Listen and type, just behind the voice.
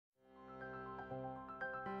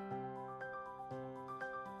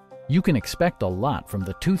You can expect a lot from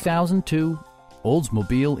the 2002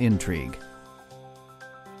 Oldsmobile Intrigue.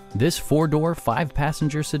 This four-door,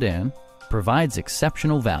 five-passenger sedan provides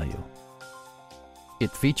exceptional value. It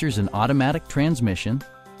features an automatic transmission,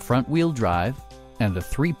 front-wheel drive, and a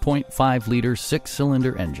 3.5-liter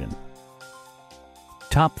six-cylinder engine.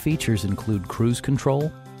 Top features include cruise control,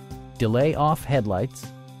 delay-off headlights,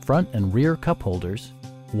 front and rear cup holders,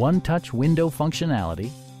 one-touch window functionality,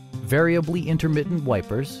 variably intermittent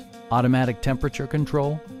wipers, automatic temperature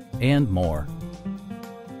control, and more.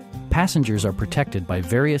 Passengers are protected by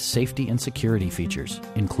various safety and security features,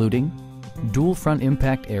 including dual front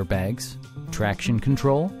impact airbags, traction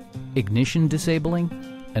control, ignition disabling,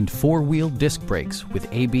 and four-wheel disc brakes with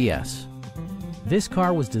ABS. This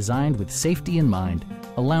car was designed with safety in mind,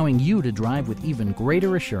 allowing you to drive with even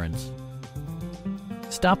greater assurance.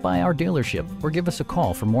 Stop by our dealership or give us a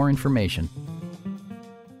call for more information.